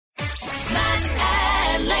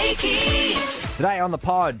Lakey. Today on the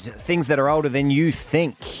pod, things that are older than you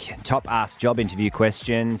think. Top Ask job interview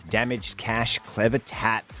questions, damaged cash, clever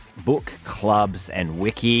tats, book clubs, and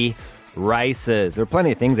wiki races. There are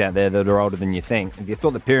plenty of things out there that are older than you think. If you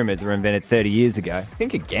thought the pyramids were invented 30 years ago,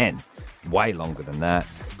 think again. Way longer than that.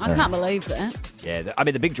 I can't believe that. Yeah, I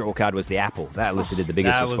mean, the big draw card was the apple. That elicited the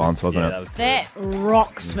biggest response, wasn't it? That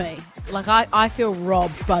rocks me. Like, I feel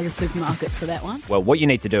robbed by the supermarkets for that one. Well, what you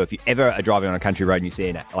need to do, if you ever are driving on a country road and you see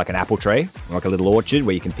an apple tree, like a little orchard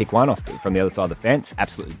where you can pick one off from the other side of the fence,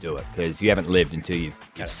 absolutely do it, because you haven't lived until you've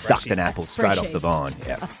sucked an apple straight off the vine.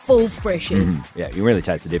 Yeah. A full freshie. Mm-hmm. Yeah, you can really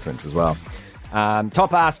taste the difference as well.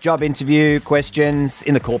 Top Ask job interview questions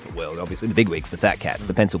in the corporate world, obviously. The big wigs, the fat cats,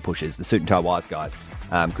 the pencil pushers, the suit and tie wise guys.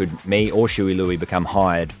 Could me or Shoey Louie become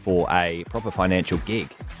hired for a proper financial gig?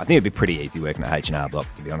 I think it'd be pretty easy working at H&R Block,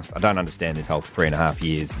 to be honest. I don't understand this whole 3.5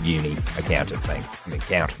 years uni accountant thing. I mean,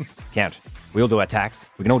 count. We all do our tax.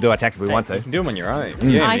 We can all do our tax if we want to. You can do them on your own.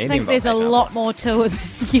 I think there's a lot more to it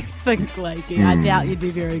than you think, Lakey. I doubt you'd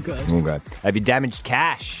be very good. Okay. Have you damaged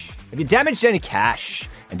cash? Have you damaged any cash?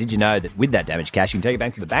 And did you know that with that damaged cash, you can take it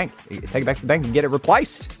back to the bank? You can take it back to the bank and get it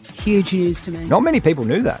replaced. Huge news to me. Not many people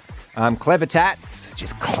knew that. Clever tats,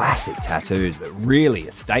 just classic tattoos that really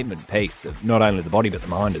a statement piece of not only the body but the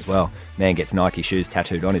mind as well. Man gets Nike shoes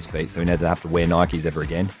tattooed on his feet so he never have to wear Nikes ever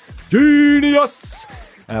again. Genius!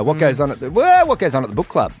 What goes on at the book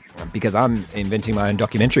club? Because I'm inventing my own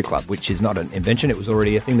documentary club, which is not an invention. It was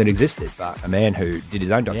already a thing that existed. But a man who did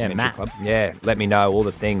his own documentary club, let me know all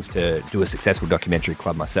the things to do a successful documentary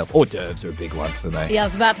club myself. Hors d'oeuvres are a big one for me. Yeah, I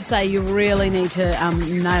was about to say you really need to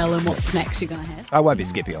nail in what snacks you're going to have. I won't be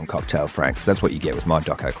skippy on cocktail franks. That's what you get with my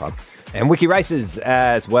doco club. And wiki races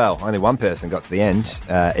as well. Only one person got to the end.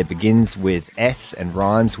 It begins with S and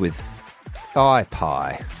rhymes with thigh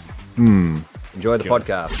pie. Enjoy the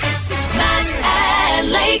podcast. Maz and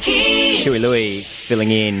Lakey. Shoey Louie filling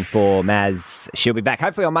in for Maz. She'll be back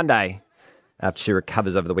hopefully on Monday after she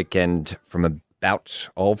recovers over the weekend from a bout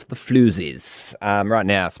of the floozies. Right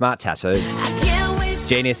now, smart tattoos.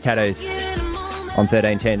 Genius tattoos on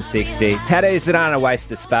 131060. Tattoos that aren't a waste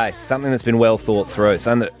of space. Something that's been well thought through.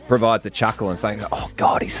 Something that provides a chuckle and saying, oh,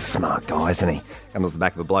 God, he's a smart guy, isn't he? Comes off the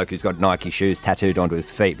back of a bloke who's got Nike shoes tattooed onto his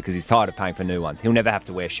feet because he's tired of paying for new ones. He'll never have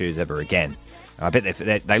to wear shoes ever again. I bet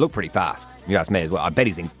they look pretty fast. You ask me as well. I bet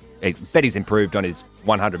he's improved on his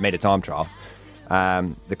 100-metre time trial.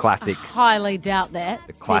 The classic... I highly doubt that.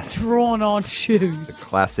 The classic... drawn-on shoes. The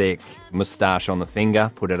classic moustache on the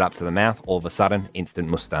finger, put it up to the mouth, all of a sudden, instant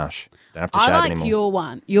moustache. Don't have to shave anymore. I liked your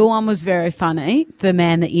one. Your one was very funny. The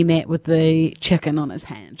man that you met with the chicken on his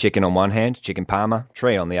hand. Chicken on one hand, chicken parma,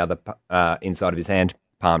 tree on the other, inside of his hand,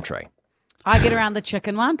 palm tree. I get around the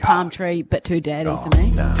chicken one, palm tree, bit too daddy for me.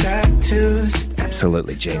 No.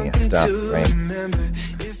 Absolutely genius stuff, right?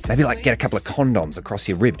 Maybe like get a couple of condoms across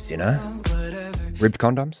your ribs, you know? Ribbed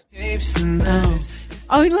condoms? Oh.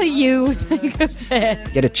 Only you think of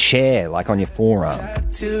that. Get a chair like on your forearm.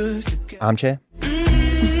 Armchair?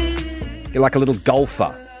 Get like a little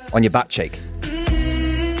golfer on your butt cheek.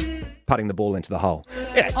 Putting the ball into the hole.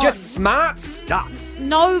 Yeah, just smart stuff.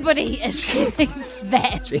 Nobody is getting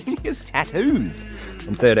that. Genius tattoos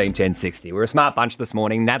on 131060. We're a smart bunch this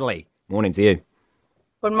morning. Natalie, morning to you.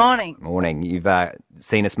 Good morning. Morning. You've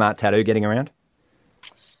seen a smart tattoo getting around?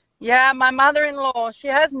 Yeah, my mother-in-law, she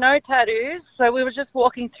has no tattoos, so we were just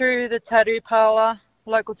walking through the tattoo parlour,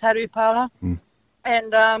 local tattoo parlour,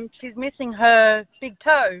 and she's missing her big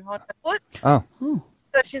toe on her foot. Oh.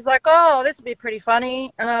 So she's like, oh, this would be pretty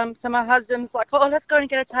funny. So my husband's like, oh, let's go and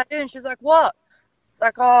get a tattoo. And she's like, what? It's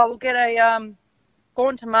like, oh, we'll get a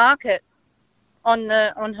Gone to Market on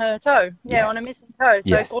her toe. Yeah, on a missing toe.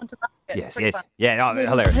 So Gone to Market. Yes. Fun. Yeah, little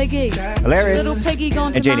hilarious. Piggy. Hilarious. Little piggy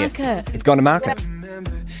gone to Genius. market. It's gone to market.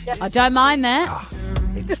 Yeah. I don't mind that. Oh,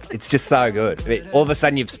 it's just so good. I mean, all of a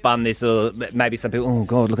sudden you've spun this, or maybe some people, oh,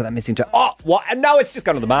 God, look at that missing toe. Oh, what? And no, it's just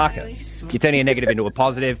gone to the market. You're turning a negative into a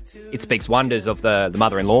positive. It speaks wonders of the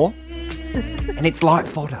mother-in-law. And it's light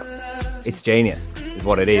fodder. It's genius, is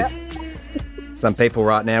what it is. Yeah. Some people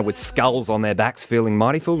right now with skulls on their backs feeling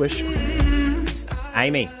mighty foolish.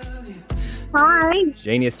 Amy. Hi.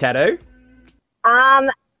 Genius tattoo?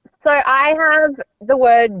 So I have the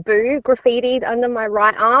word boo graffitied under my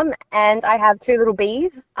right arm, and I have two little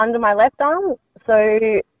bees under my left arm.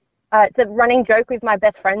 So it's a running joke with my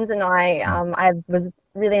best friends and I was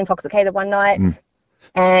really intoxicated one night,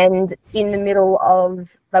 and in the middle of,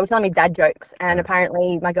 they were telling me dad jokes, and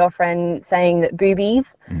apparently my girlfriend saying that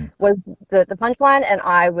boobies was the punchline, and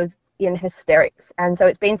I was in hysterics. And so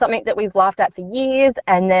it's been something that we've laughed at for years,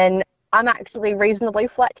 and then I'm actually reasonably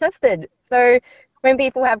flat-chested. So when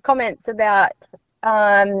people have comments about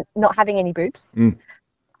not having any boobs, Mm.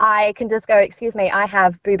 I can just go, excuse me, I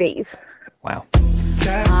have boobies. Wow.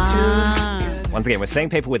 Once again, we're seeing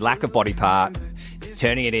people with lack of body part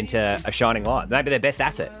turning it into a shining light. Maybe their best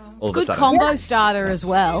asset. All of a Good sudden. combo starter as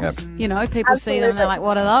well. Yep. You know, people see them and they're like,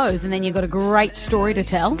 what are those? And then you've got a great story to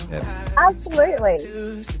tell. Yep.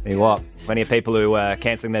 Absolutely. Tell you what, plenty of people who are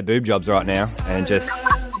cancelling their boob jobs right now and just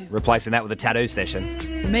replacing that with a tattoo session.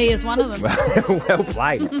 Me is one of them. Well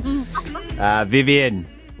played. Vivian,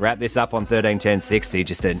 wrap this up on 131060.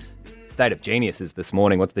 Just a state of geniuses this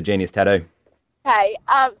morning. What's the genius tattoo? Hey,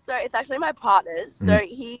 so it's actually my partner's. So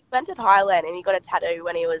he went to Thailand and he got a tattoo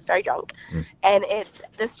when he was very drunk. And it's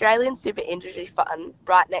the Australian Super Industry Fund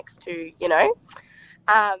right next to, you know.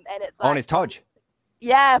 And it's like, On his Todge.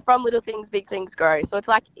 yeah, from little things, big things grow. So it's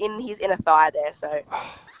like in his inner thigh there. So,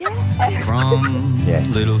 yeah. From Yes.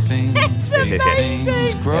 little things, That's big amazing.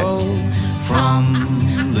 things grow.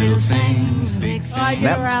 From little things, big I things.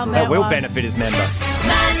 get around That that will one. benefit his member.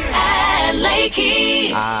 Mass and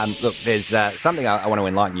Lakey. Look, there's something I want to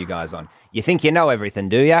enlighten you guys on. You think you know everything,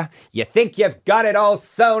 do you? You think you've got it all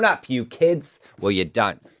sewn up, you kids? Well, you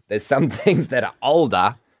don't. There's some things that are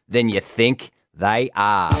older than you think they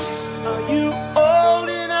are. Are you old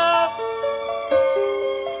enough?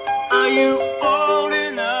 Are you old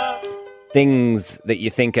enough? Things that you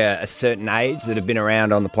think are a certain age that have been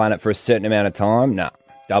around on the planet for a certain amount of time, no,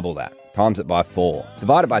 double that. Times it by 4.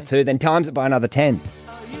 Divide it by 2, then times it by another 10.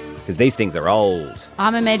 Because these things are old.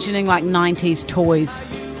 I'm imagining like 90s toys.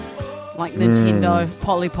 Like Nintendo,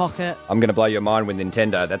 Polly Pocket. I'm going to blow your mind with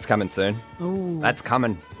Nintendo. That's coming soon. Ooh. That's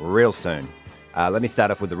coming real soon. Let me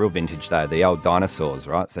start off with the real vintage, though, the old dinosaurs,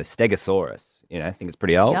 right? So Stegosaurus, you know, I think it's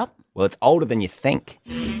pretty old. Yep. Well, it's older than you think.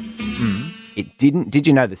 It didn't. Did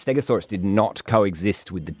you know the Stegosaurus did not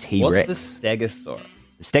coexist with the T-Rex? What's the Stegosaurus?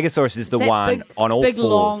 The Stegosaurus is the That one big, on all big,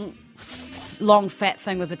 fours. long, fat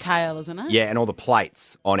thing with the tail, isn't it? Yeah, and all the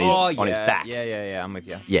plates on his his back. Yeah, I'm with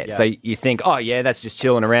you. Yeah, so you think, oh, yeah, that's just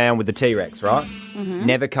chilling around with the T-Rex, right?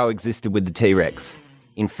 Never coexisted with the T-Rex.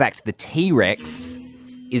 In fact, the T-Rex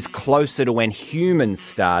is closer to when humans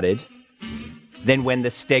started than when the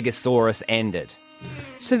Stegosaurus ended.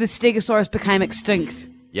 So the Stegosaurus became extinct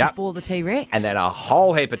Yep. before the T-Rex? And then a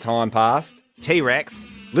whole heap of time passed. T-Rex,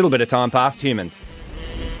 little bit of time passed, humans.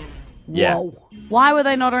 Yeah. Whoa. Why were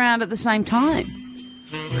they not around at the same time?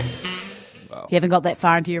 You haven't got that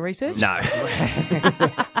far into your research? No.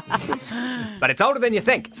 But it's older than you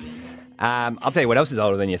think. I'll tell you what else is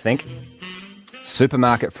older than you think.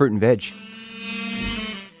 Supermarket fruit and veg.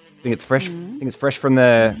 Think it's fresh? Think it's fresh from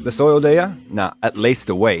the soil, do you? No, at least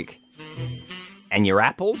a week. And your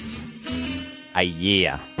apples? A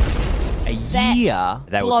year. That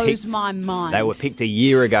They were blows picked- my mind. They were picked a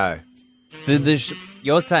year ago. So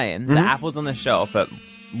you're saying the apples on the shelf at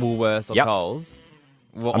Woolworths or Yep. Coles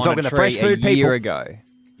were I'm on talking a the tree fresh food a year people. ago.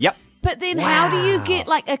 Yep. But then how do you get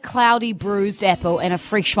like a cloudy bruised apple and a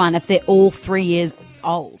fresh one if they're all 3 years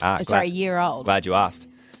old? Sorry, a year old. Glad you asked.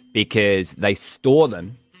 Because they store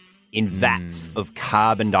them in vats of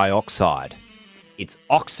carbon dioxide. It's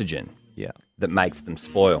oxygen that makes them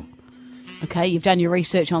spoil. Okay, you've done your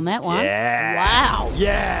research on that one. Yeah. Wow.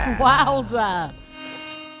 Yeah. Wowza.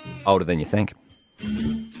 Older than you think.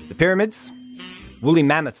 The pyramids, woolly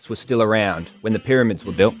mammoths were still around when the pyramids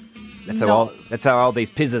were built. That's how old these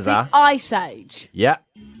pizzas The are. Ice Age. Yep.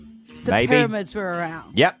 The Maybe. pyramids were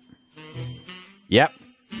around. Yep.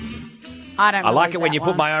 I don't I like believe it when that you put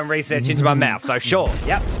one. my own research into my mouth, so sure.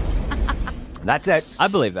 Yep. That's it. I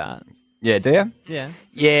believe that. Yeah, do you? Yeah.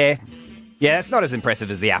 Yeah. Yeah, it's not as impressive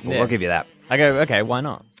as the apple. Yeah. I'll give you that. I go, okay, why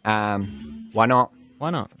not? Why not? Why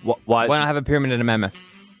not? Why? Why not have a pyramid and a mammoth?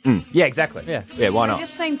 Yeah, exactly. Yeah. Yeah, why They not?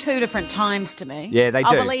 just seem two different times to me. Yeah, they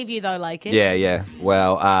I'll do. believe you though, Lakey. Yeah.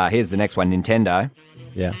 Well, here's the next one. Nintendo,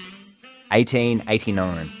 Yeah.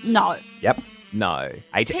 1889. No. Yep. No.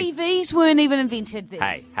 18. TVs weren't even invented then.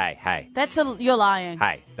 Hey. You're lying.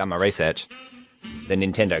 Hey, done my research. The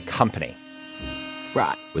Nintendo company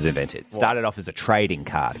Right. was invented. Started off as a trading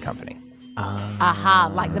card company. Aha,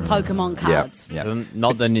 like the Pokemon cards. Yeah. So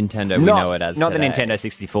not the Nintendo we know it as Not today. the Nintendo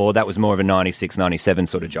 64. That was more of a 96, 97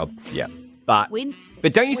 sort of job. Yeah. But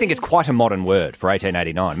don't you think it's quite a modern word for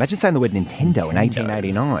 1889? Imagine saying the word Nintendo in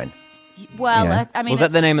 1889. Well, Yeah. I mean, Was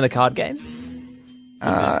that the it's- name of the card game?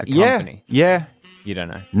 Just the company? Yeah. You don't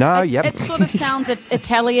know. No, It, yep. it sort of sounds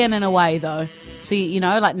Italian in a way, though. So, you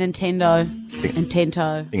know, like Nintendo,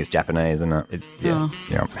 Nintendo. I think it's Japanese, isn't it? It's yes, Oh.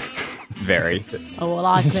 Yeah. very. Oh, well,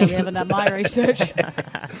 I clearly haven't done my research.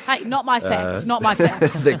 Hey, not my facts, not my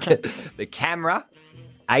facts. the camera,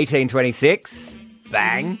 1826.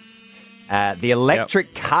 Bang. The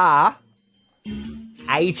electric car,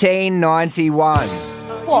 1891.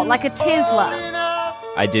 What, like a Tesla?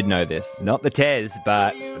 I did know this. Not the Tez,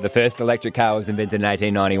 but the first electric car was invented in A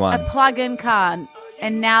 1891. plug-in car.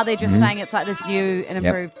 And now they're just saying it's like this new and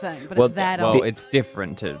improved thing. But Well, it's that Well, old. it's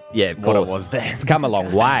different to Yeah, of what it course. was then. It's come a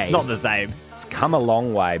long way. It's not the same. It's come a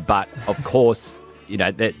long way, but of course, you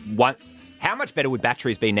know, how much better would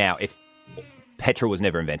batteries be now if petrol was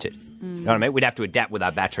never invented? You know what I mean? We'd have to adapt with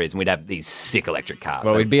our batteries and we'd have these sick electric cars.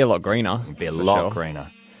 Well, we'd be a lot greener. It'd be a for lot sure. greener.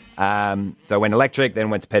 So went electric, then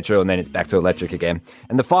went to petrol, and then it's back to electric again.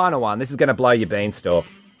 And the final one, this is going to blow your beanstalk.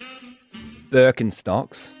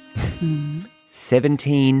 Birkenstocks,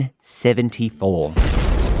 1774.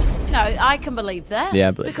 No, I can believe that. Yeah,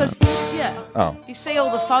 I believe because Oh. you see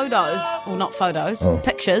all the photos, well, not photos,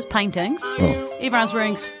 pictures, paintings. Everyone's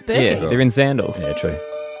wearing Yeah, Birkins. they're in sandals. Yeah, true.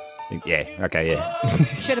 Yeah, okay, yeah.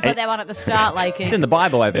 Should have put that one at the start, Lakey. It's in the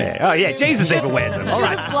Bible, I think. Oh, yeah, Jesus even wears them. All Should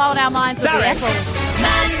right. have blown our minds with the Sorry. apples.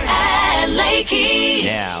 Maz and Lakey.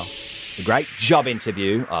 Now, the great job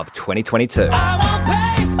interview of 2022.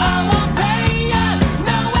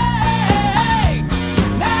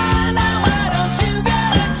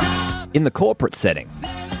 In the corporate setting,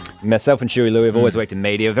 myself and Shoey Louie have always worked in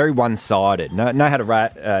media, very one-sided. Know how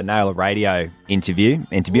to nail a radio interview.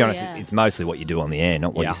 And to be honest, yeah. it's mostly what you do on the air,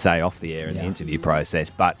 not what Yeah. you say off the air in the interview process.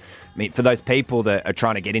 But I mean, for those people that are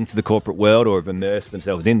trying to get into the corporate world or have immersed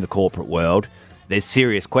themselves in the corporate world, there's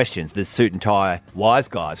serious questions. There's suit and tie wise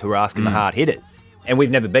guys who are asking the hard hitters. And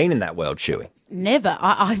we've never been in that world, Shoey. Never.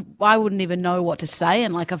 I wouldn't even know what to say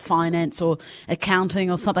in like a finance or accounting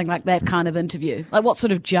or something like that kind of interview. Like, what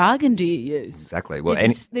sort of jargon do you use? Exactly. Well,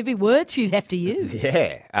 There'd be words you'd have to use.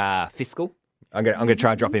 yeah, fiscal. I'm gonna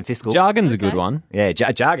try and drop in fiscal. Jargon's a good one. Yeah,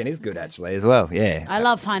 jargon is good actually as well. Yeah, I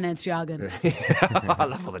love finance jargon. I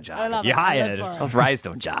love all the jargon. I love You it. I live hired. for it. I was raised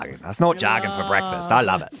on jargon. I snort jargon for breakfast. I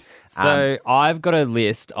love it. So I've got a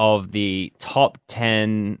list of the top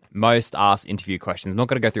 10 most asked interview questions. I'm not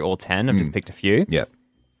going to go through all 10. I've just picked a few. Yep.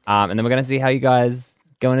 And then we're going to see how you guys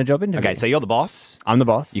go in a job interview. Okay, so you're the boss. I'm the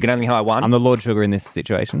boss. You can only hire one. I'm the Lord Sugar in this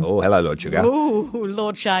situation. Oh, hello, Lord Sugar. Ooh,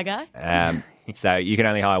 Lord Shy Guy. So you can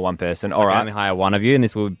only hire one person. All I can right. only hire one of you, and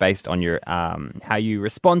this will be based on your how you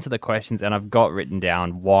respond to the questions. And I've got written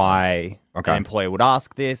down why Okay. an employer would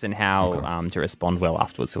ask this and how to respond well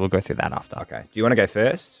afterwards. So we'll go through that after. Okay. Do you want to go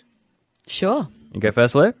first? Sure. You go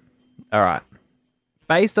first, Lou? All right.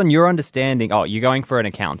 Based on your understanding... Oh, you're going for an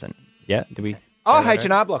accountant. Yeah? Do we... Oh,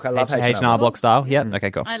 H&R Block. I love H&R H&R Block style? Yeah?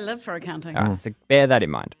 Okay, cool. I live for accounting. All right, so bear that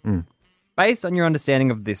in mind. Based on your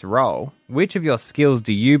understanding of this role, which of your skills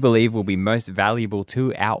do you believe will be most valuable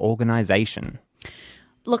to our organisation?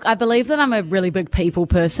 Look, I believe that I'm a really big people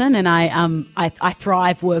person, and I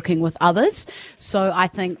thrive working with others. So I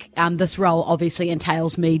think this role obviously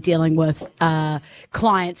entails me dealing with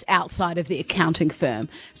clients outside of the accounting firm.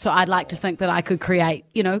 So I'd like to think that I could create,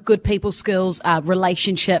 good people skills,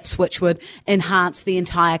 relationships, which would enhance the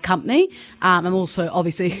entire company. I'm also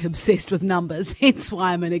obviously obsessed with numbers, hence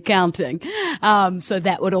why I'm in accounting. So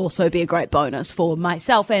that would also be a great bonus for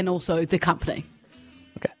myself and also the company.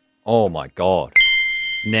 Okay. Oh, my God.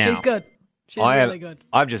 Now, She's good. She's I am- really good.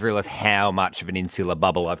 I've just realised how much of an insular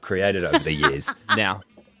bubble I've created over the years. Now,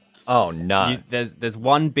 Oh, no. there's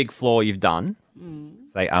one big flaw you've done,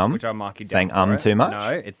 Say which I'll mark you down Saying for it. too much? No,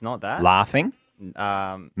 it's not that. Laughing.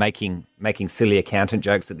 Um, Making silly accountant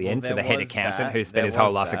jokes at the end to there the head was accountant that. who spent There his whole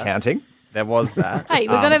was life that. accounting. there was that. Hey, we've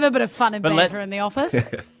got to have a bit of fun and but let- banter in the office.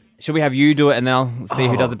 Should we have you do it and then I'll see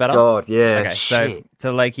who does it better? God, yeah. Okay, so to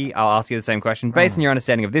Lakey, I'll ask you the same question. Based on your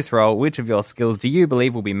understanding of this role, which of your skills do you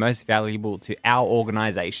believe will be most valuable to our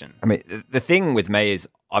organisation? I mean, the thing with me is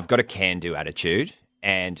I've got a can-do attitude,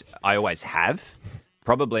 and I always have.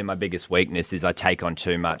 Probably my biggest weakness is I take on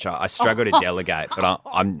too much. I struggle to delegate, but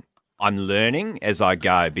I'm learning as I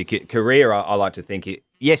go. Because career, I like to think,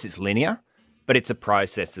 yes, it's linear, but it's a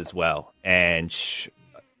process as well, and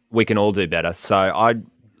we can all do better. So I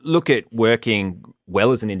look at working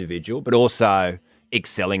well as an individual, but also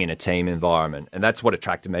excelling in a team environment. And that's what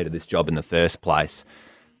attracted me to this job in the first place.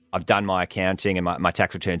 I've done my accounting and my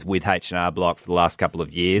tax returns with H&R Block for the last couple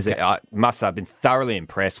of years. I must say I've been thoroughly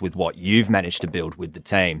impressed with what you've managed to build with the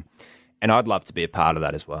team. And I'd love to be a part of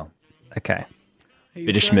that as well. Okay.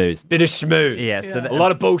 Bit of schmooze. Bit of schmooze. Yeah, so A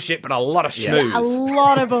lot of bullshit, but a lot of schmooze. A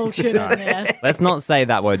lot of bullshit in there. let's not say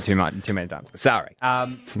that word too many times. Sorry. For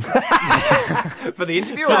the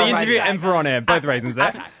interview For or the on interview radio? and for on air, both reasons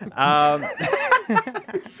there.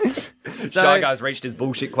 Shy Guy's reached his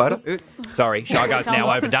bullshit quota. Sorry, Shy Guy's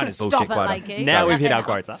now overdone his bullshit Stop it, quota. Lakey. Now we've hit That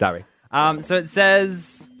our helps. quota. Sorry. So it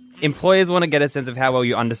says employers want to get a sense of how well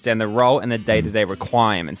you understand the role and the day-to-day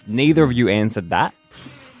requirements. Neither of you answered that.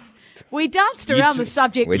 We danced around the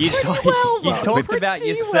subject we- pretty You well. You though. talked about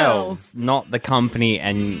Pretty yourselves, not the company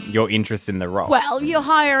and your interest in the role. Well, you're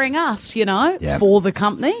hiring us, Yeah. for the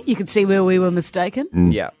company. You can see where we were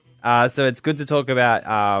mistaken. Yeah. So it's good to talk about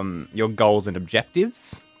your goals and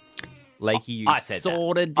objectives. Lakey, you I said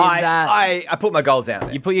sort of did that. that. I put my goals out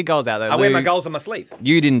there. You put your goals out there. I wear Lou, my goals on my sleeve.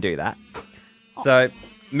 You didn't do that. So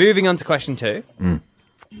moving on to question 2.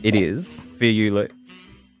 It is, for you, Lou.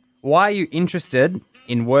 Why are you interested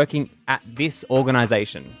in working at this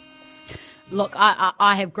organisation? Look,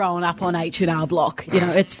 I have grown up on H&R Block.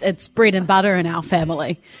 It's bread and butter in our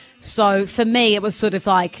family. So for me, it was sort of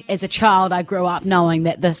like, as a child, I grew up knowing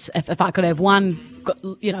that if I could have one,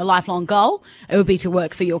 lifelong goal, it would be to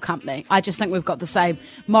work for your company. I just think we've got the same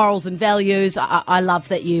morals and values. I love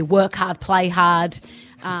that you work hard, play hard.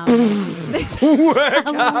 Work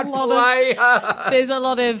hard, play hard. There's a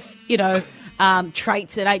lot of,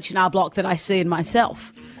 traits at H&R Block that I see in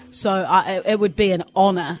myself. So it would be an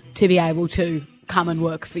honour to be able to come and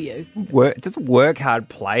work for you. Does work hard,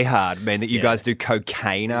 play hard mean that you guys do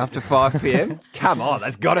cocaine after 5 p.m? Come on,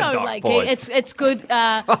 that's got to No, dock like points. it's good.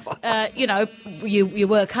 You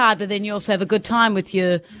work hard, but then you also have a good time with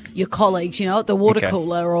your colleagues. At the water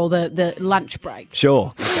cooler or the lunch break.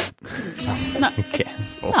 Sure.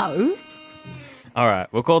 No. All right,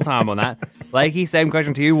 we'll call time on that. Lakey, same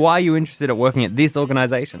question to you. Why are you interested at working at this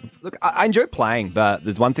organisation? Look, I enjoy playing, but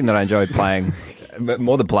there's one thing that I enjoy playing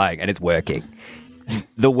more than playing, and it's working.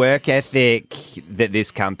 The work ethic that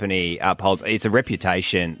this company upholds, it's a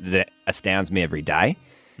reputation that astounds me every day.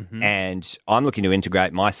 And I'm looking to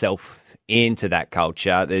integrate myself into that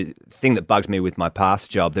culture. The thing that bugged me with my past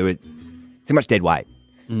job, there was too much dead weight,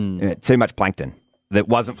 too much plankton that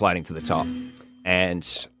wasn't floating to the top.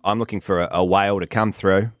 And I'm looking for a whale to come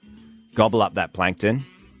through, gobble up that plankton,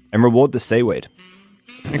 and reward the seaweed.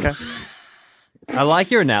 Okay. I like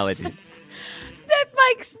your analogy. That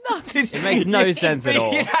makes no sense. It makes no sense at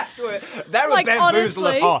all. You'd have to, that would Like, bamboozle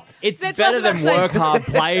honestly, Oh, it's That's better what I than was about to work say. hard,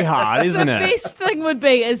 play hard, isn't The it? best thing would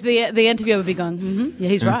be is the interviewer would be going, yeah,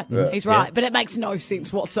 he's right. He's right. But it makes no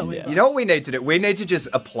sense whatsoever. You know what we need to do? We need to just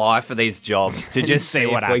apply for these jobs to just see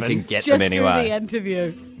what if we can happens. get Just them do anyway. the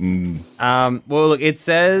interview. Well, look, it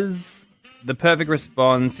says the perfect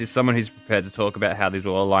response is someone who's prepared to talk about how these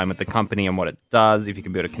will align with the company and what it does. If you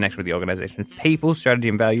can build a connection with the organisation, people, strategy,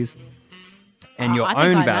 and values, and your I think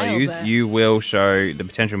own I nailed values, that. you will show the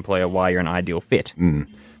potential employer why you're an ideal fit.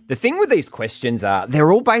 The thing with these questions are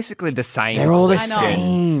they're all basically the same. They're all the I know.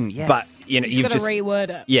 same. Yes. But You've got to reword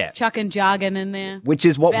it. Yeah. Chucking jargon in there. which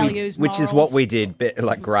is what Values, we did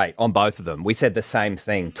great on both of them. We said the same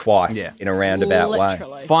thing twice in a roundabout way.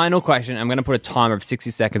 Literally. Final question. I'm going to put a timer of 60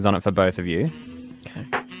 seconds on it for both of you.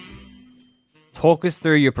 Okay. Talk us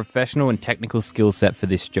through your professional and technical skill set for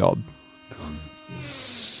this job.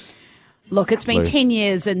 Look, it's been Lou. 10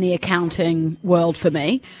 years in the accounting world for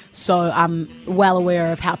me, so I'm well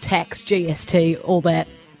aware of how tax, GST, all that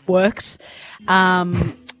works.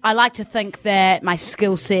 I like to think that my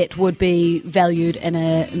skill set would be valued in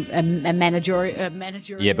a managerial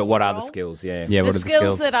Yeah, but what are the role. skills? Yeah. Yeah, The what are the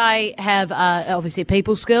skills? that I have are obviously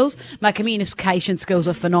people skills. My communication skills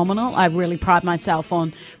are phenomenal. I really pride myself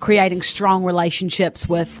on creating strong relationships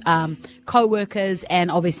with co-workers and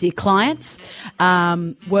obviously clients.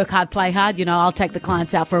 Work hard, play hard. I'll take the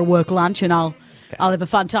clients out for a work lunch and I'll have a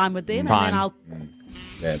fun time with them. Time. And then I'll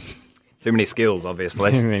Yeah. Too many skills,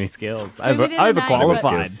 obviously. Too many skills. many to name,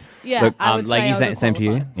 Overqualified. yeah. Look, I would say Lakey, same to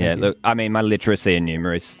you. overqualified. Yeah, look, I mean, my literacy and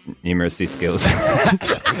numeracy skills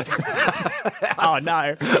Oh,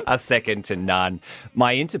 no. are second to none.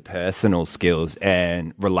 My interpersonal skills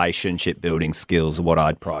and relationship building skills are what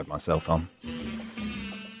I'd pride myself on.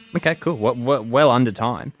 Okay, cool. Well under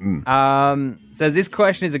time. Says this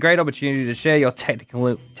question is a great opportunity to share your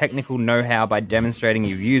technical know-how by demonstrating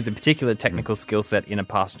you've used a particular technical skill set in a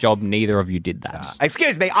past job. Neither of you did that.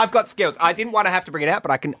 Excuse me, I've got skills. I didn't want to have to bring it out,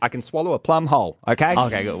 but I can swallow a plum hole, okay?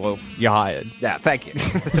 Okay, good. Well, you're hired. Yeah, thank you.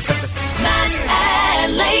 Maz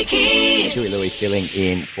and Lakey. Shoey Louie filling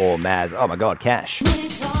in for Maz. Oh my God, cash.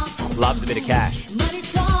 Loves a bit of cash.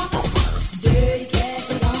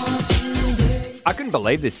 I couldn't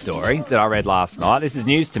believe this story that I read last night. This is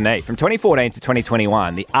news to me. From 2014 to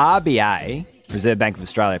 2021, the RBA, Reserve Bank of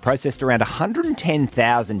Australia, processed around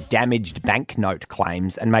 110,000 damaged banknote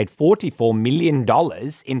claims and made $44 million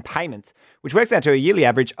in payments, which works out to a yearly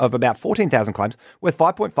average of about 14,000 claims worth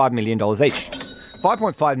 $5.5 million each.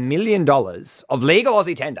 $5.5 million of legal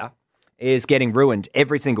Aussie tender is getting ruined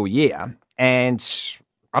every single year. And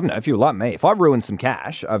I don't know, if you're like me, if I ruined some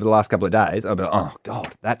cash over the last couple of days, I'd be like, oh,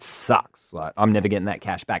 God, that sucks. Like, I'm never getting that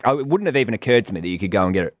cash back. Oh, it wouldn't have even occurred to me that you could go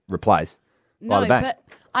and get it replaced by No, the bank. but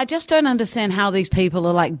I just don't understand how these people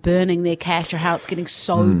are like burning their cash or how it's getting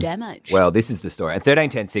so damaged. Well, this is the story. At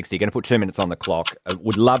 13:10:60, going to put 2 minutes on the clock. I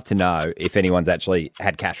would love to know if anyone's actually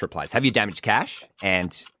had cash replaced. Have you damaged cash?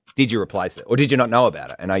 And did you replace it? Or did you not know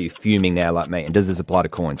about it? And are you fuming now like me? And does this apply to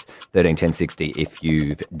coins? 13:10:60 if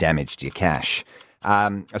you've damaged your cash.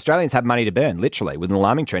 Australians have money to burn, literally, with an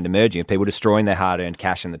alarming trend emerging of people destroying their hard-earned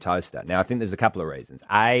cash in the toaster. Now, I think there's a couple of reasons.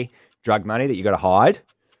 A, drug money that you got to hide.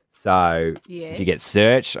 So if you get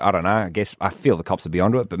searched, I don't know, I feel the cops would be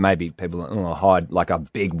onto it, but maybe people hide like a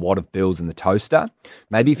big wad of bills in the toaster.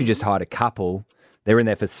 Maybe if you just hide a couple, they're in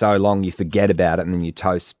there for so long you forget about it and then you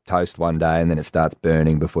toast one day and then it starts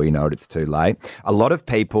burning before you know it, it's too late. A lot of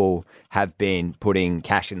people have been putting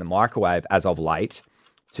cash in the microwave as of late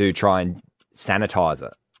to try and sanitize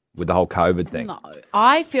it with the whole COVID thing. No,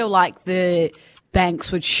 I feel like the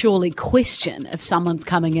banks would surely question if someone's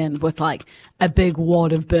coming in with like a big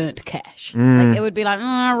wad of burnt cash. Like, it would be like,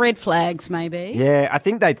 red flags maybe. Yeah, I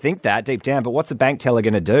think they'd think that deep down, but what's a bank teller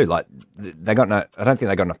going to do? Like, I don't think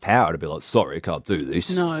they got enough power to be like, sorry, I can't do this.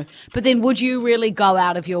 No, but then would you really go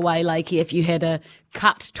out of your way, Lakey, if you had a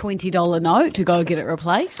cut $20 note to go get it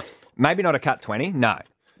replaced? Maybe not a cut 20, no.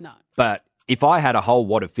 No. But if I had a whole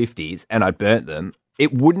wad of 50s and I burnt them,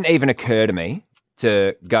 it wouldn't even occur to me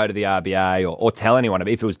to go to the RBA or tell anyone.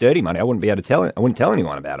 If it was dirty money, I wouldn't be able to tell it. I wouldn't tell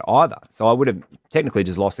anyone about it either. So I would have technically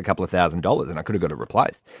just lost a couple of $1,000 and I could have got it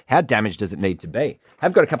replaced. How damaged does it need to be?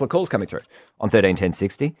 I've got a couple of calls coming through on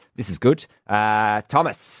 131060. This is good.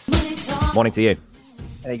 Thomas, morning to you.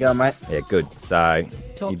 How you going, mate? Yeah, good. So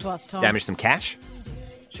Talk to us, Tom. damaged some cash?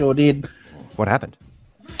 Sure did. What happened?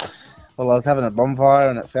 Well, I was having a bonfire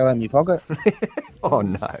and it fell in my pocket. Oh,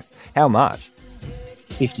 no. How much?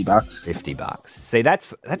 $50. $50. See,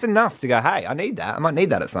 that's enough to go, hey, I need that. I might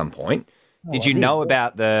need that at some point. Did you know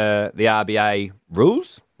about the RBA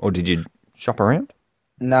rules or did you shop around?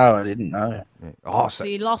 No, I didn't know. Oh, So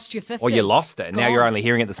you lost your 50. Or you lost it and now you're only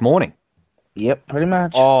hearing it this morning. Yep, pretty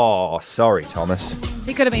much. Oh, sorry, Thomas.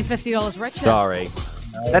 He could have been $50 richer. Sorry.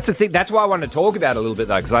 That's the thing. That's why I wanted to talk about it a little bit,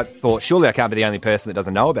 though, because I thought, surely I can't be the only person that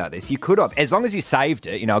doesn't know about this. You could have, as long as you saved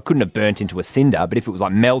it, it couldn't have burnt into a cinder, but if it was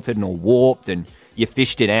like melted and all warped and you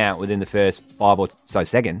fished it out within the first 5 or so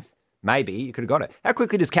seconds, maybe you could have got it. How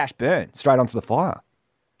quickly does cash burn? Straight onto the fire?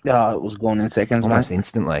 Oh, it was gone in seconds, Almost mate.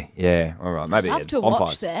 instantly. Yeah, all right. Maybe I'd love to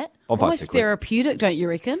watch that. Almost therapeutic, don't you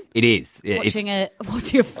reckon? It is. Yeah, watching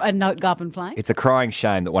a note go up in flames. It's a crying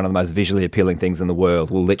shame that one of the most visually appealing things in the world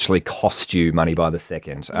will literally cost you money by the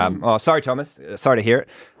second. Oh, sorry, Thomas. Sorry to hear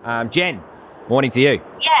it. Jen, morning to you.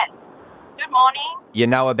 Yes. Good morning. You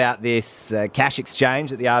know about this cash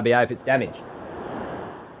exchange at the RBA if it's damaged?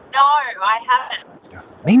 No, I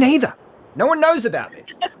haven't. Me neither. No one knows about this.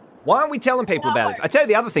 Why aren't we telling people about this? I tell you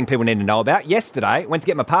the other thing people need to know about. Yesterday, went to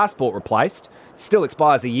get my passport replaced. Still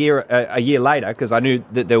expires a year later because I knew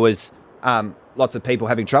that there was lots of people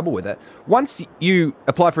having trouble with it. Once you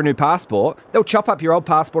apply for a new passport, they'll chop up your old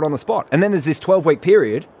passport on the spot. And then there's this 12-week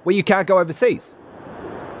period where you can't go overseas.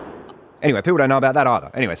 Anyway, people don't know about that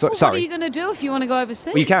either. Anyway, sorry. What are you going to do if you want to go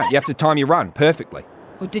overseas? Well, you can't. You have to time your run perfectly.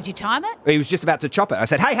 Well, did you time it? He was just about to chop it. I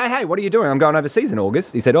said, hey, what are you doing? I'm going overseas in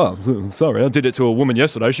August. He said, oh, sorry, I did it to a woman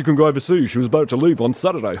yesterday. She couldn't go overseas. She was about to leave on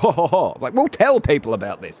Saturday. Ha, ha, ha. Like, we'll tell people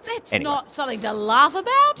about this. That's not something to laugh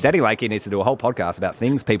about. Daddy Lakey needs to do a whole podcast about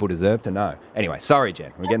things people deserve to know. Anyway, sorry,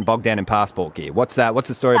 Jen. We're getting bogged down in passport gear. What's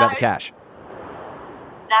the story about the cash?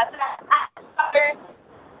 That's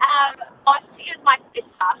Ossie is my sister.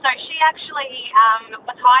 So she actually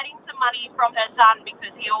was hiding some money from her son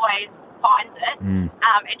because he always finds it and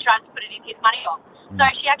tries to put it in his money box. So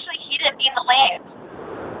she actually hid it in the lamp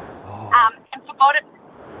and forgot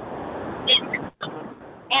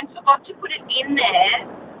to put it in there.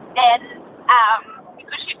 And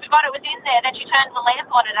because she forgot it was in there, then she turned the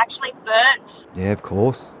lamp on and actually burnt. Yeah, of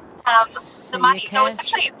course. The money. So it's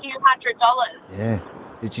actually a few $100s. Yeah.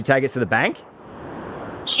 Did she take it to the bank?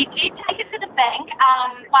 She did take it to the bank,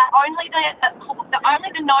 but only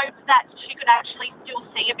the notes that she could actually still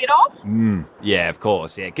see a bit of. Yeah, of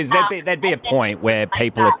course. Yeah, because there'd be a point where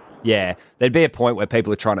people are. Yeah, there'd be a point where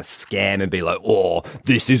people are trying to scam and be like, oh,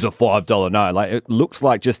 this is a $5 note. Like, it looks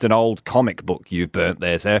like just an old comic book you've burnt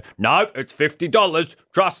there, sir. No, it's $50.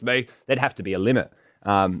 Trust me. There'd have to be a limit.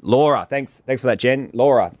 Laura, thanks for that, Jen.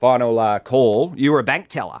 Laura, final call. You were a bank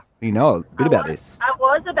teller. You know a bit about this. I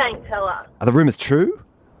was a bank teller. Are the rumours true?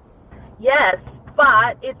 Yes,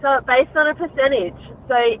 but it's based on a percentage.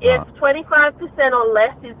 So if 25% or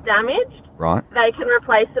less is damaged, right, they can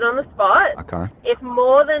replace it on the spot. Okay. If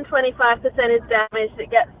more than 25% is damaged,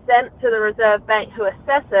 it gets sent to the Reserve Bank who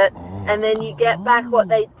assess it, and then you get back what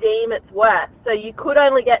they deem it's worth. So you could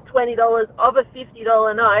only get $20 of a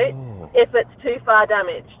 $50 note if it's too far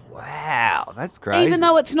damaged. Wow, that's crazy. Even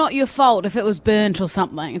though it's not your fault if it was burnt or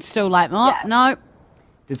something, it's still like, no.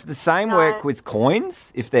 Does the same work with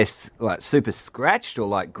coins if they're like super scratched or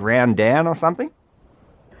like ground down or something?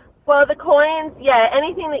 Well, the coins,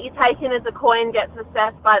 anything that you take in as a coin gets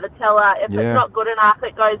assessed by the teller. If it's not good enough,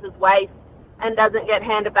 it goes as waste and doesn't get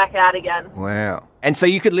handed back out again. Wow. And so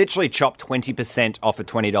you could literally chop 20% off a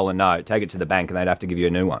 $20 note, take it to the bank, and they'd have to give you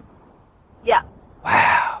a new one. Yeah.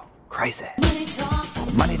 Wow. Crazy.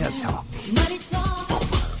 Money does talk.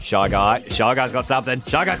 Shy Guy's got something.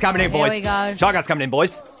 Shy Guy's coming in, boys. Here we go. Shy Guy's coming in,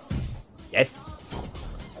 boys. Yes.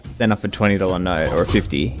 Then off a $20 note or a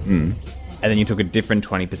 50, and then you took a different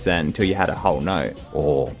 20% until you had a whole note.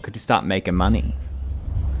 Or could you start making money?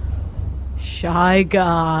 Shy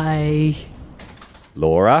Guy.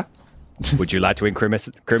 Laura, would you like to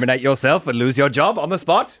incriminate yourself and lose your job on the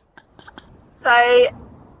spot? So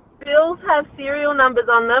bills have serial numbers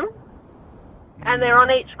on them, and they're on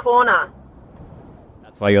each corner.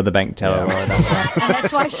 That's why you're the bank teller. And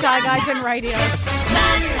that's why Shy Guy's in radio.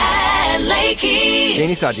 Mass and Lakey.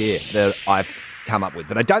 Genius idea that I've come up with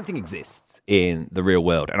that I don't think exists in the real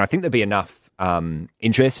world. And I think there'd be enough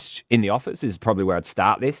interest in the office is probably where I'd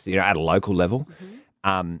start this, at a local level.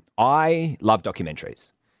 I love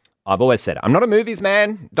documentaries. I've always said it. I'm not a movies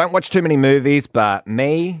man. Don't watch too many movies, but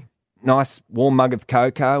me, nice warm mug of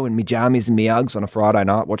cocoa and me jammies and me Uggs on a Friday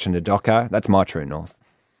night watching a doco, that's my true north.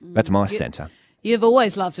 That's my centre. You've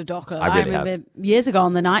always loved a doco. I really remember years ago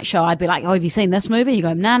on the night show, I'd be like, have you seen this movie? You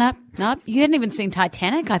go, no. You hadn't even seen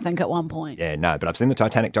Titanic, I think, at one point. Yeah, no, but I've seen the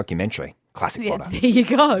Titanic documentary. Classic plotter. There you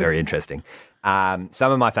go. Very interesting. Some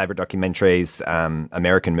of my favourite documentaries,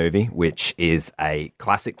 American Movie, which is a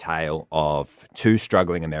classic tale of two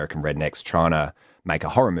struggling American rednecks trying to make a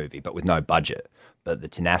horror movie, but with no budget. But the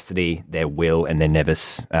tenacity, their will, and their never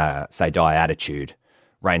say die attitude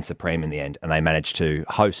reigned supreme in the end, and they managed to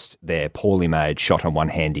host their poorly made, shot on one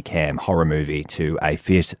handy cam horror movie to a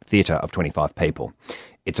theatre of 25 people.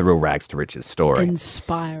 It's a real rags to riches story.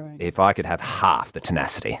 Inspiring. If I could have half the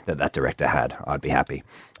tenacity that director had, I'd be happy.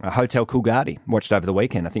 Hotel Coolgardie, watched over the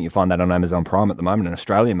weekend. I think you'll find that on Amazon Prime at the moment, an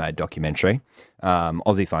Australian-made documentary,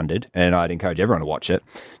 Aussie-funded, and I'd encourage everyone to watch it.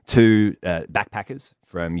 Two backpackers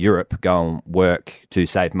from Europe go and work to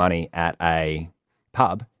save money at a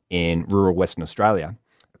pub in rural Western Australia.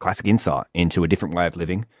 A classic insight into a different way of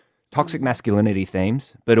living, toxic masculinity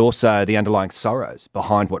themes, but also the underlying sorrows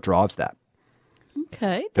behind what drives that.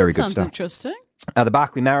 Okay, that Very good sounds stuff. interesting. The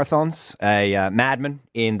Barkley Marathons, a madman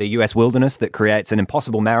in the US wilderness that creates an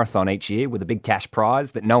impossible marathon each year with a big cash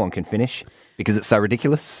prize that no one can finish because it's so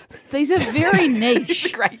ridiculous. These are very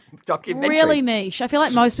niche. Great documentaries. Really niche. I feel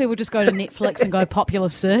like most people just go to Netflix and go popular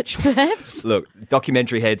search, perhaps. Look,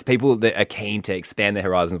 documentary heads, people that are keen to expand their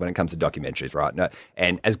horizons when it comes to documentaries, right? No,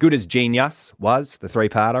 and as good as Genius was, the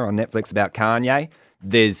three-parter on Netflix about Kanye,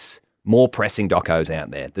 there's more pressing docos out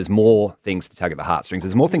there. There's more things to tug at the heartstrings.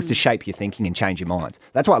 There's more things to shape your thinking and change your minds.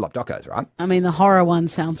 That's why I love docos, right? I mean, the horror one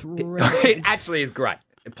sounds really It actually is great.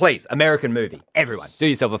 Please, American Movie. Everyone, do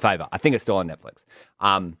yourself a favour. I think it's still on Netflix.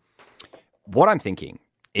 What I'm thinking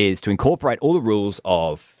is to incorporate all the rules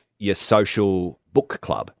of your social book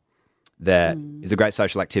club. That is a great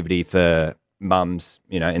social activity for mums,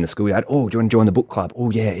 in the schoolyard. Oh, do you want to join the book club?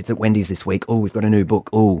 Oh, yeah, it's at Wendy's this week. Oh, we've got a new book.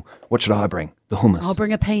 Oh, what should I bring? The hummus. I'll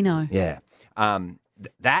bring a Pinot. Yeah.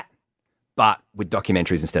 That, but with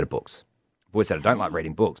documentaries instead of books. I've always said I don't like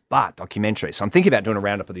reading books, but documentaries. So I'm thinking about doing a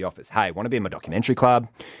roundup of the office. Hey, want to be in my documentary club?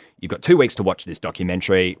 You've got 2 weeks to watch this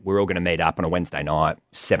documentary. We're all going to meet up on a Wednesday night,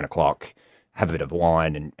 7 o'clock, have a bit of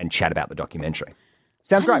wine and chat about the documentary.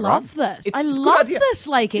 Sounds great, right? I love this,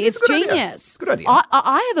 Lakey. It's genius. Good idea.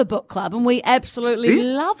 I have a book club and we absolutely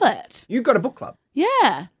love it. You've got a book club? Yeah.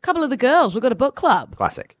 A couple of the girls, we've got a book club.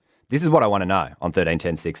 Classic. This is what I want to know on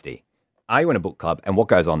 131060. Are you in a book club and what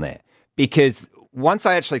goes on there? Because once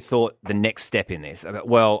I actually thought the next step in this,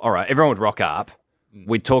 well, all right, everyone would rock up.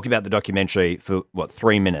 We'd talk about the documentary for,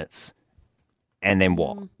 3 minutes? And then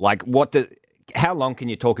what? Like, how long can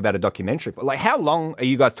you talk about a documentary for? Like, how long are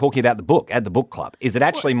you guys talking about the book at the book club? Is it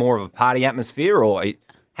actually more of a party atmosphere or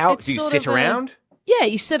how do you sit around? Yeah,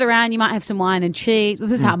 you sit around, you might have some wine and cheese.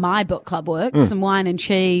 This is how my book club works. Some wine and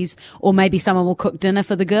cheese, or maybe someone will cook dinner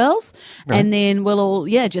for the girls. Right. And then we'll all,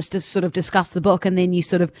 just to sort of discuss the book, and then you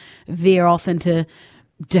sort of veer off into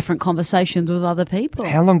different conversations with other people.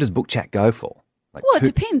 How long does book chat go for? Well, it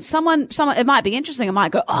depends. Someone, it might be interesting. It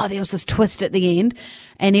might go, oh, there was this twist at the end,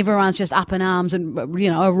 and everyone's just up in arms and a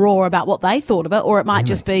roar about what they thought of it. Or it might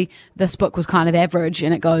just be this book was kind of average,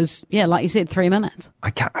 and it goes, like you said, 3 minutes.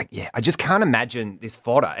 I just can't imagine this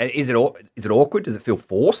fodder. Is it awkward? Does it feel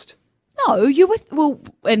forced? No,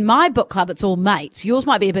 in my book club, it's all mates. Yours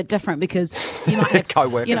might be a bit different because you might have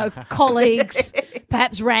co-workers, colleagues,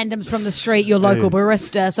 perhaps randoms from the street, your local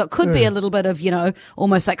barista. So it could be a little bit of,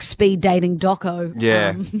 almost like speed dating doco.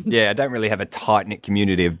 Yeah, I don't really have a tight-knit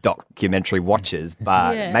community of documentary watchers,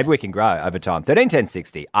 but maybe we can grow over time.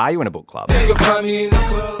 131060, are you in a book club?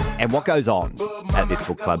 And what goes on at this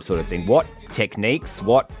book club sort of thing? What techniques,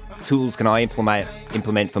 what tools can I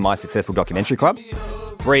implement for my successful documentary club?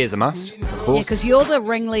 3 is a must, of course. Yeah, because you're the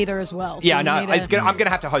ringleader as well. So I know. I'm going to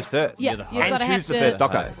have to host first. Yeah, you've got to choose the first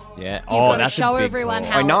doco. Yeah. You've got to show everyone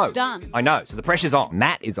how it's done. I know. So the pressure's on.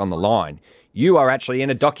 Matt is on the line. You are actually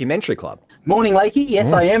in a documentary club. Morning, Lakey.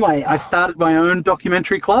 Yes, I am. I started my own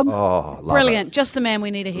documentary club. Oh, love Brilliant. it. Just the man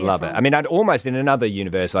we need to hear Love from. it. I mean, in another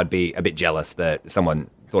universe, I'd be a bit jealous that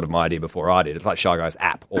someone thought of my idea before I did. It's like Shy Guy's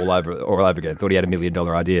app all over again. Thought he had $1 million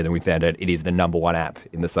idea, then we found out it is the #1 app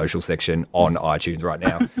in the social section on iTunes right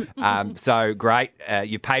now. So great.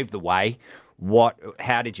 You paved the way.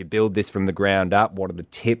 How did you build this from the ground up? What are the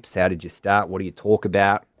tips? How did you start? What do you talk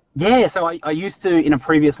about? Yeah, so I used to, in a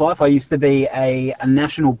previous life, I used to be a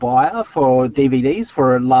national buyer for DVDs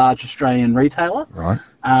for a large Australian retailer. Right.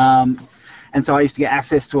 And so I used to get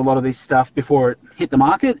access to a lot of this stuff before it hit the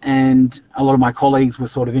market, and a lot of my colleagues were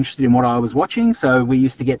sort of interested in what I was watching, so we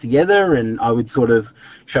used to get together and I would sort of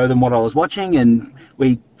show them what I was watching, and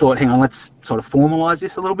we thought, hang on, let's sort of formalise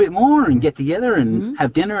this a little bit more and get together and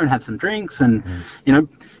have dinner and have some drinks and,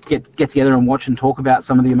 get together and watch and talk about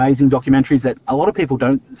some of the amazing documentaries that a lot of people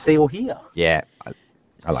don't see or hear. Yeah.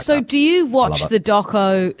 I like so that. do you watch the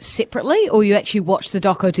doco separately, or you actually watch the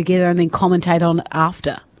doco together and then commentate on it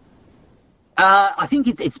after? I think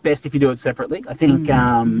it's best if you do it separately. I think,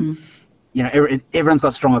 everyone's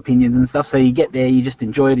got strong opinions and stuff, so you get there, you just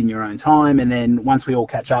enjoy it in your own time, and then once we all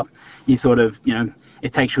catch up, you sort of,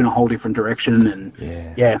 it takes you in a whole different direction, and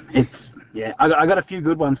I got a few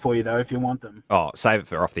good ones for you though if you want them. Oh, save it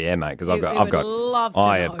for off the air, mate, because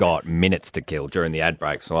I have got minutes to kill during the ad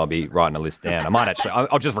break, so I'll be writing a list down. I might actually,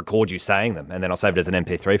 I'll just record you saying them, and then I'll save it as an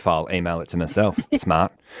MP3 file, email it to myself.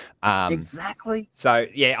 Smart. Exactly. So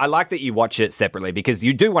yeah, I like that you watch it separately because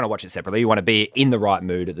you do want to watch it separately. You want to be in the right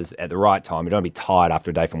mood at the right time. You don't want to be tired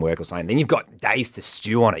after a day from work or something. Then you've got days to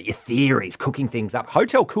stew on it. Your theories, cooking things up.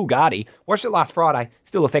 Hotel Coolgardie, watched it last Friday.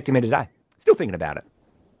 Still affecting me today. Still thinking about it.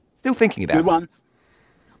 Still thinking about it. Good one.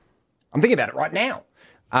 I'm thinking about it right now.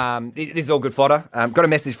 This is all good fodder. Got a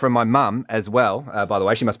message from my mum as well. By the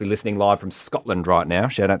way, she must be listening live from Scotland right now.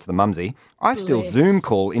 Shout out to the mumsy. I still Zoom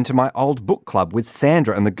call into my old book club with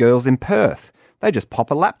Sandra and the girls in Perth. They just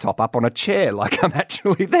pop a laptop up on a chair like I'm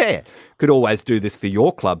actually there. Could always do this for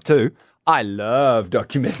your club too. I love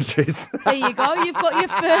documentaries. There you go. You've got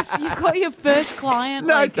your first client.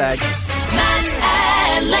 No thanks. Mass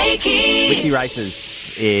and Lakey. Wiki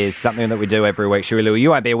Races is something that we do every week. Shoey Lou,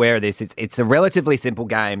 you won't be aware of this. It's a relatively simple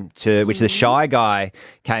game which the Shy Guy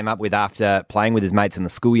came up with after playing with his mates in the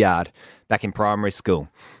schoolyard back in primary school.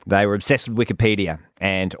 They were obsessed with Wikipedia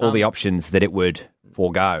and all the options that it would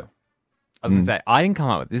forego. I was going to say, I didn't come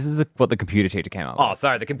up with this. This is what the computer teacher came up with. Oh,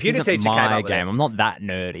 sorry, the computer This teacher isn't came my up with game. it. I'm not that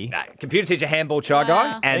nerdy. Nah, computer teacher handball Shy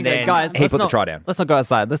Guy, and then guys, he put the try down. Let's not go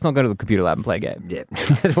outside. Let's not go to the computer lab and play a game. Yeah.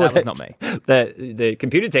 That was not me. The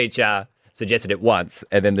computer teacher suggested it once,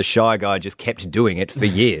 and then the Shy Guy just kept doing it for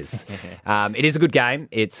years. It is a good game.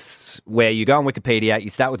 It's where you go on Wikipedia, you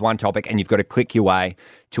start with one topic, and you've got to click your way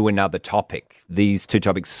to another topic. These two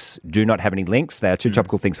topics do not have any links. They are two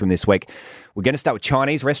topical things from this week. We're going to start with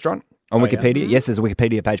Chinese restaurant on Wikipedia. Yes, there's a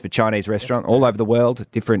Wikipedia page for Chinese restaurant all over the world,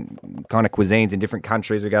 different kind of cuisines in different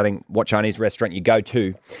countries regarding what Chinese restaurant you go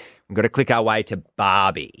to. We've got to click our way to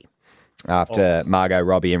Barbie. After Margot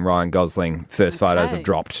Robbie and Ryan Gosling, first photos have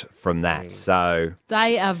dropped from that. So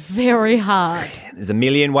They are very hard. there's a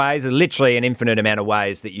million ways, literally an infinite amount of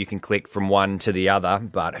ways that you can click from one to the other.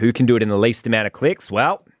 But who can do it in the least amount of clicks?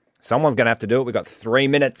 Well, someone's going to have to do it. We've got 3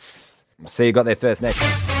 minutes. We'll see who got there first next.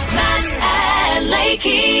 Mass and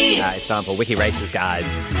Lakey. It's time for Wiki Races, guys.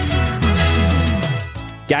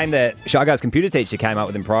 Game that Shy Guy's computer teacher came up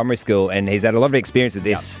with in primary school, and he's had a lot of experience with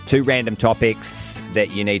this. Yep. 2 random topics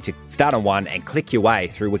that you need to start on one and click your way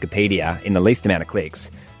through Wikipedia in the least amount of clicks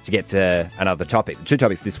to get to another topic. 2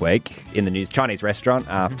 topics this week in the news: Chinese restaurant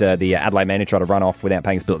after the Adelaide man who tried to run off without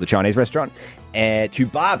paying his bill at the Chinese restaurant, to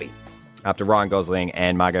Barbie after Ryan Gosling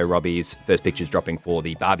and Margot Robbie's first pictures dropping for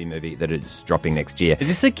the Barbie movie that is dropping next year. Is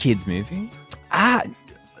this a kids' movie?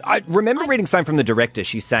 I remember reading something from the director.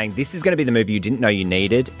 She's saying this is going to be the movie you didn't know you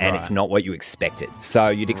needed, and it's not what you expected. So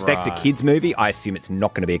you'd expect a kids movie. I assume it's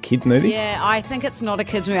not going to be a kids movie. Yeah, I think it's not a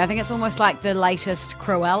kids movie. I think it's almost like the latest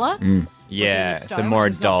Cruella. Yeah, Stone, it's a more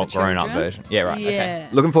which is not adult, for grown-up children. version. Yeah, right. Yeah. Okay.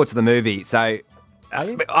 Looking forward to the movie. So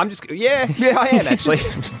I'm just yeah, I am actually.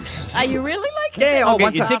 Are you really like? Yeah, I'll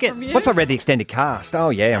get your tickets. Once I read the extended cast,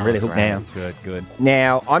 I'm really hooked now. Good.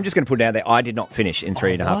 Now I'm just going to put it out there. I did not finish in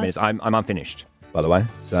 3.5 minutes. I'm unfinished, by the way.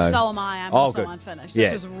 So am I. I'm also good. unfinished.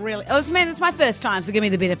 Yeah. This was really. It's my first time, so give me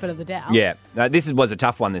the benefit of the doubt. Yeah, this was a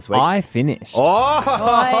tough one this week. I finished. Oi,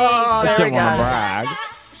 there Shoey. we go. Brag.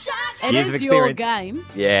 It Years of is your experience. game.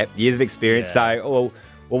 Yeah, years of experience. So,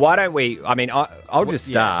 well, why don't we? I mean, I'll just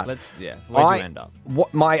start. Where'd you end up?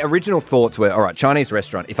 What my original thoughts were, all right, Chinese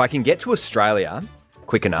restaurant. If I can get to Australia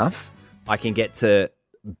quick enough, I can get to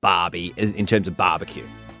Barbie in terms of barbecue.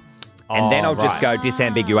 And then I'll just go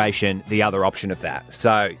disambiguation, the other option of that.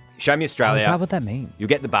 So show me Australia. Is that what that means? You'll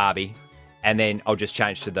get the Barbie, and then I'll just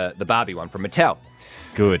change to the Barbie one from Mattel.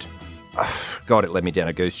 Good. God, it led me down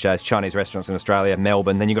a goose chase. Chinese restaurants in Australia,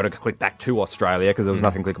 Melbourne. Then you got to click back to Australia because there was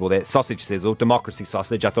nothing clickable there. Sausage sizzle, democracy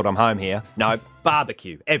sausage. I thought I'm home here. No,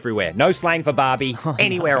 barbecue everywhere. No slang for Barbie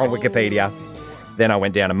anywhere on Wikipedia. Then I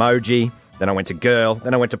went down emoji. Then I went to girl.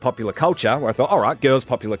 Then I went to popular culture where I thought, all right, girls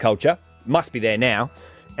popular culture must be there now.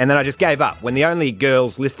 And then I just gave up when the only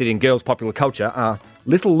girls listed in girls popular culture are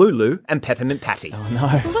Little Lulu and Peppermint Patty. Oh no,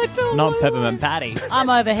 Little not Lulu. Peppermint Patty. I'm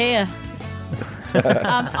over here.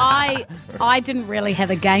 I didn't really have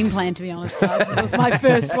a game plan, to be honest, guys. This was my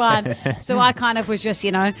first one. So I kind of was just,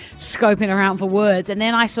 scoping around for words. And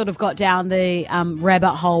then I sort of got down the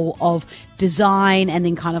rabbit hole of design and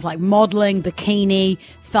then kind of like modelling, bikini,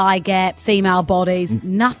 thigh gap, female bodies,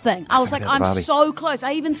 nothing. I was like, I'm so close.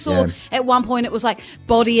 I even saw at one point it was like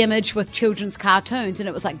body image with children's cartoons and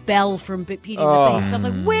it was like Belle from Beauty and the Beast. I was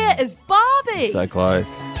like, where is Barbie? So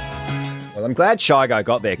close. Well, I'm glad Shy Guy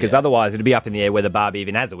got there because otherwise it'd be up in the air whether Barbie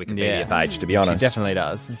even has a Wikipedia page, to be honest. She definitely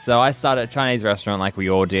does. So I started a Chinese restaurant like we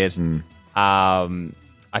all did. I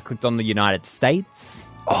clicked on the United States.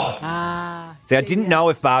 See, I didn't know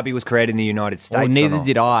if Barbie was created in the United States. Well, neither or not.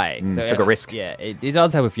 did I. So took a risk. Yeah, it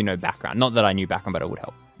does have background. Not that I knew background, but it would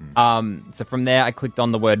help. So from there, I clicked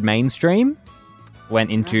on the word mainstream,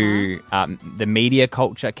 went into the media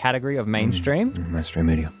culture category of mainstream. Mainstream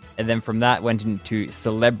media. And then from that, went into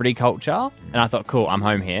celebrity culture. And I thought, cool, I'm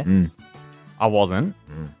home here. I wasn't.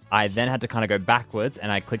 I then had to kind of go backwards,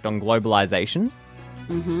 and I clicked on globalization.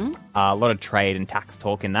 A lot of trade and tax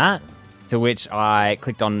talk in that. To which I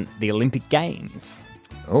clicked on the Olympic Games.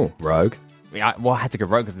 Oh, rogue. I had to go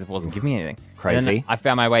rogue because it wasn't giving me anything. Crazy. And then I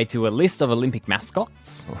found my way to a list of Olympic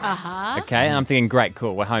mascots. Uh-huh. Okay, and I'm thinking, great,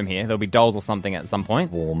 cool, we're home here. There'll be dolls or something at some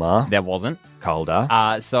point. Warmer. There wasn't. Colder.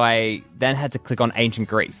 So I then had to click on ancient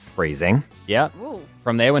Greece. Freezing. Yeah. Ooh.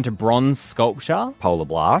 From there, went to bronze sculpture. Polar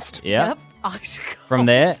blast. Yeah. Yep. Ice From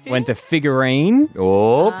there, went to figurine.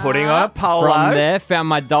 Oh, putting on a polo. From there, found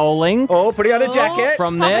my dolling. Oh, putting on a jacket.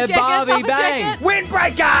 From Puffer there, jacket, Barbie puffer Bang. jacket.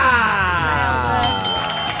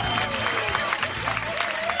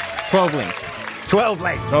 Windbreaker! 12 links. 12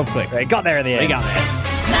 links. 12 clicks. They got there in the end. We got there.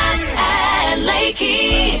 Mass and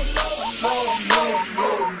Lakey.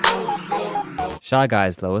 Shy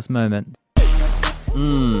Guy's lowest moment.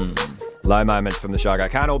 Low moments from the Shy Guy.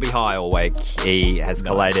 Can't all be high all week. He has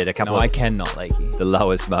collated a couple No, of I cannot, Lakey. the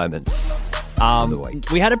lowest moments of the week.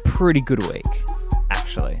 We had a pretty good week,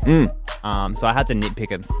 actually. So I had to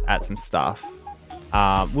nitpick at some stuff.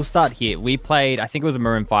 We'll start here. We played, I think it was a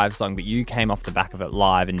Maroon 5 song, but you came off the back of it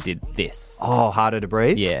live and did this. Oh, Harder to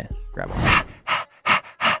Breathe? Yeah, grab one.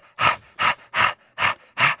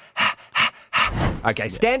 Okay,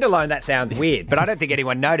 standalone, that sounds weird, but I don't think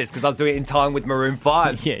anyone noticed because I was doing it in time with Maroon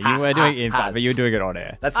 5. Yeah, you were doing it in fact, but you were doing it on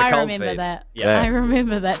air. That's the I cold remember feed. that. Yeah. I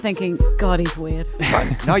remember that thinking, God, he's weird.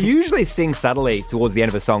 No, I usually sing subtly towards the end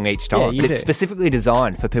of a song each time, Yeah, you but do. it's specifically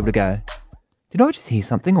designed for people to go, did I just hear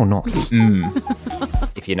something or not?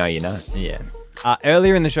 If you know, you know. Yeah.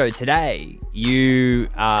 Earlier in the show today, you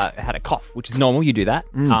had a cough, which is normal. You do that.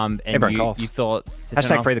 And Everyone you, cough. You thought to turn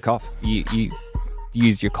Hashtag off- free the cough. You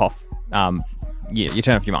used your cough. You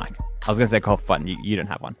turn off your mic. I was going to say cough button. You don't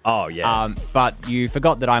have one. Oh, yeah. But you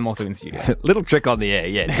forgot that I'm also in studio. Little trick on the air,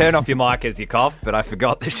 yeah. Turn off your mic as you cough, but I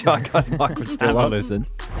forgot the Shy Guy's mic was still on. Listen.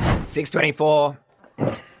 6:24.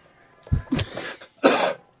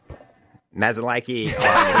 Maz and Lakey on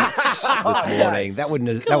this morning. That wasn't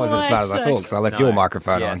as smart as I thought because I left your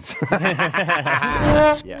microphone on.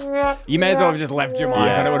 Yeah. You may as well have just left your mic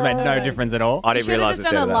on. It would have made no difference at all. I didn't realise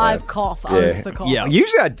Just done a live cough over the cough. Yeah.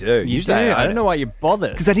 Usually I do. I don't know why you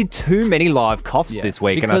bothered. Because I did too many live coughs this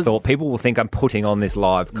week, and I thought people will think I'm putting on this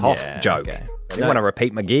live cough joke. Okay. I didn't want to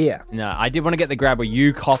repeat my gear. No, I did want to get the grab where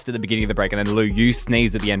you coughed at the beginning of the break, and then Lou, you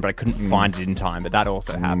sneezed at the end, but I couldn't find it in time. But that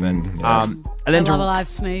also happened. And then I love a live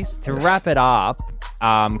sneeze. to wrap it up,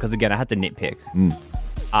 because again, I had to nitpick. We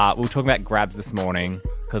were talking about grabs this morning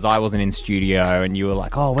because I wasn't in studio, and you were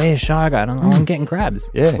like, "Oh, where's Shy Guy?" And I'm getting grabs.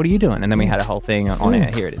 Yeah. What are you doing? And then we had a whole thing on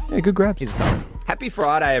air. Here it is. Yeah, good grabs. Here's a song. Happy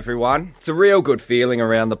Friday, everyone. It's a real good feeling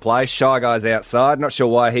around the place. Shy Guy's outside. Not sure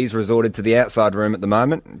why he's resorted to the outside room at the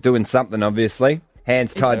moment. Doing something, obviously.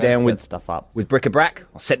 Hands tied down with stuff up. With bric-a-brac.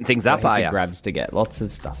 Or setting things up, are you? Grabs to get. Lots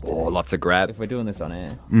of stuff. Oh, lots of grabs. If we're doing this on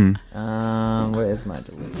air. Where's my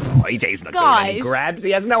delivery? Oh, he's not doing any grabs.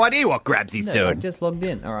 He has no idea what grabs he's I doing. just logged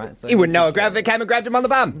in. All right. So He wouldn't know a grab if it came and grabbed him on the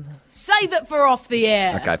bum. Save it for off the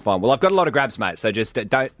air. Okay, fine. Well, I've got a lot of grabs, mate, so just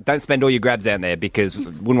don't spend all your grabs out there because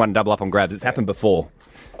wouldn't want to double up on grabs. It's happened before.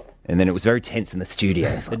 And then it was very tense in the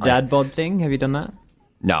studio. The dad bod thing, have you done that?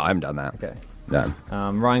 No, I haven't done that. Okay. No.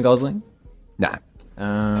 Ryan Gosling? No.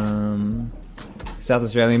 South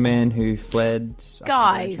Australian man who fled.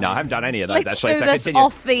 Guys. No, I haven't done any of those, Let's actually. do So this continue.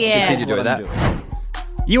 off the air. Continue doing that.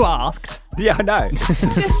 You asked. Yeah, I know.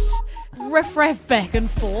 Just riff-raff back and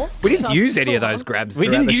forth. We didn't So use any of fun. those grabs. We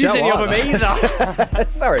throughout didn't the use show any of them either.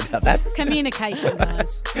 Sorry about that. Communication,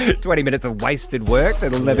 guys. 20 minutes of wasted work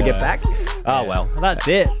that'll never get back. Oh, well. That's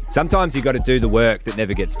it. Sometimes you got to do the work that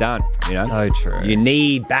never gets done, you know? So true. You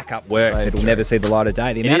need backup work that'll never see the light of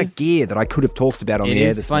day. The amount of gear that I could have talked about on It the air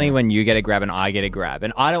is this funny morning. when you get a grab and I get a grab.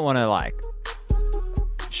 And I don't want to,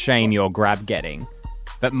 shame your grab getting.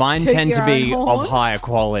 But mine Toot tend to your be own horn. of higher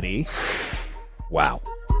quality. Wow.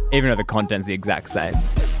 Even though the content's the exact same.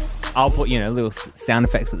 I'll put, little sound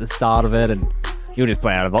effects at the start of it, and you'll just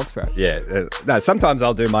play out of Vox Pro. Yeah. No, sometimes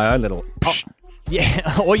I'll do my own little...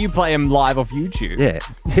 Yeah, or you play them live off YouTube. Yeah.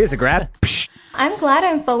 Here's a grab. I'm glad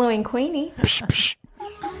I'm following Queenie.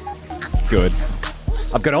 Good.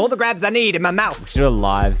 I've got all the grabs I need in my mouth. We should do a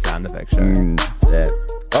live sound effect show. Yeah.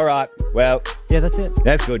 All right. Well, Yeah, that's it.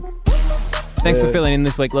 that's good. Thanks for filling in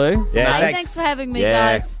this week, Lou. Yeah, Hey, thanks for having me,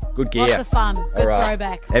 Yeah, guys. good gear. Lots of fun. Good All right.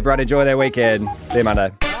 throwback. Everyone enjoy their weekend. See you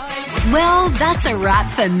Monday. Well, that's a wrap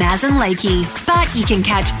for Maz and Lakey. But you can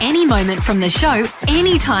catch any moment from the show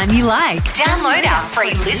anytime you like. Download our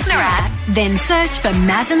free listener app, then search for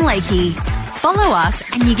Maz and Lakey. Follow us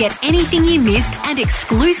and you get anything you missed and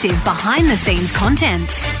exclusive behind-the-scenes content.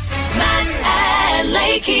 Maz and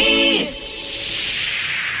Lakey.